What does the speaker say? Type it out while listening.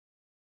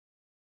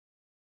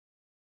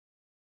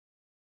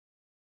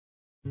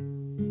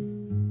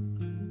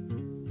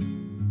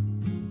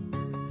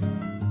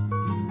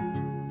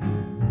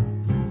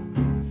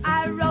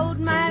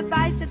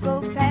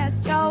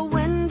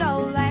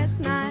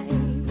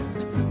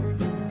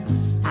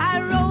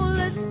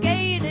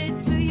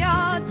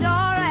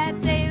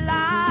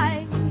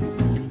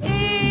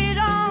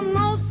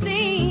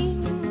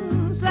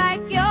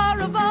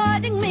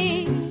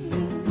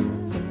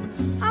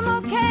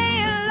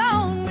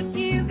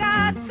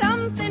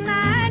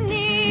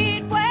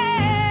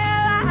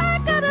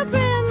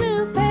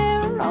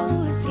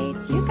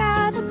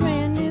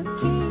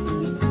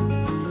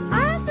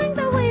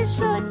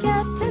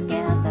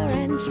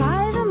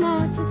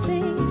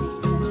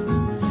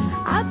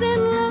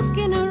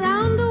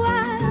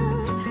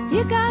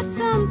you got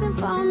something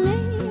for me?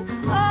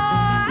 Oh,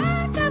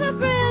 I got a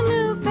brand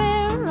new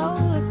pair of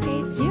roller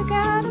skates. You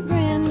got a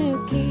brand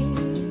new key.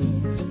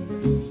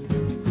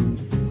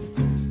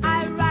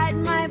 I ride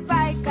my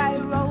bike, I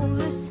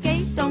roller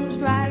skate, don't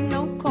drive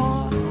no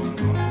car.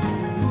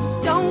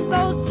 Don't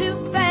go too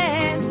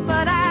fast,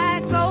 but I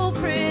go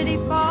pretty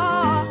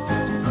far.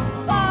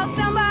 For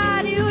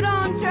somebody who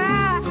don't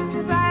drive,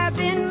 I've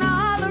been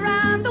all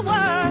around the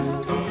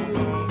world.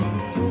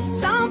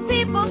 Some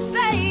people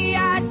say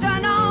I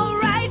done all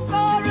right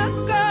for a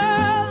girl.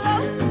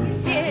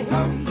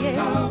 Oh, yeah,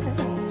 yeah.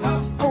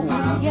 Oh,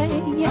 yeah,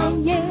 yeah,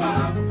 yeah.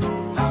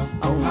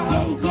 Oh,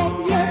 yeah, yeah,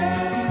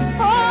 yeah.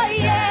 Oh,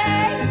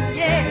 yeah,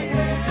 yeah,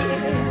 yeah.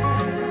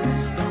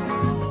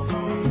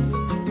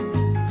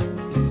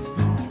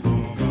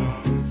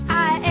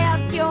 I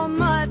asked your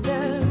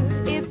mother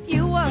if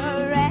you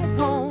were at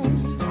home.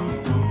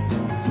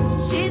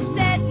 She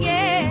said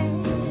yes,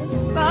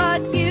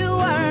 but you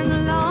weren't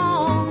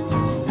alone.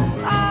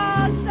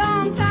 Oh,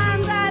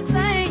 sometimes I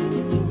think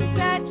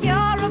that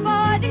you're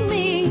avoiding me.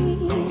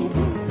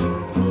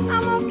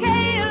 I'm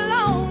okay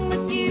alone,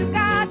 but you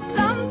got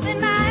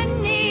something I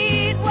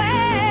need.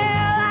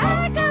 Well,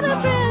 I got a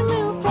brand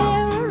new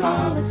pair of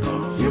roller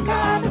skates. You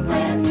got a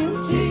brand new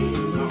key.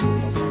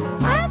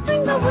 I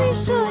think that we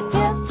should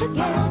get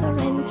together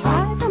and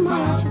try them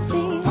out, you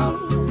see.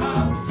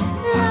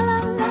 La la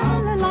la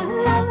la la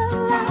la la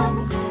la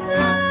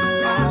la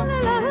la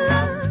la la.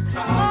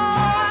 Oh,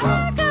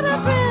 I got a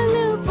brand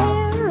new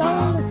pair of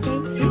roller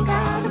skates. You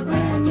got a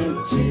brand new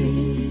key.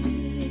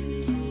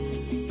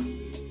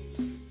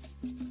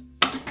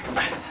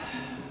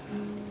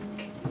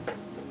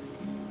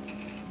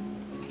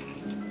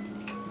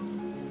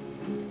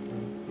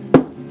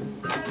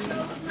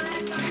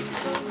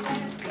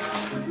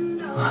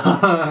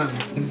 Ha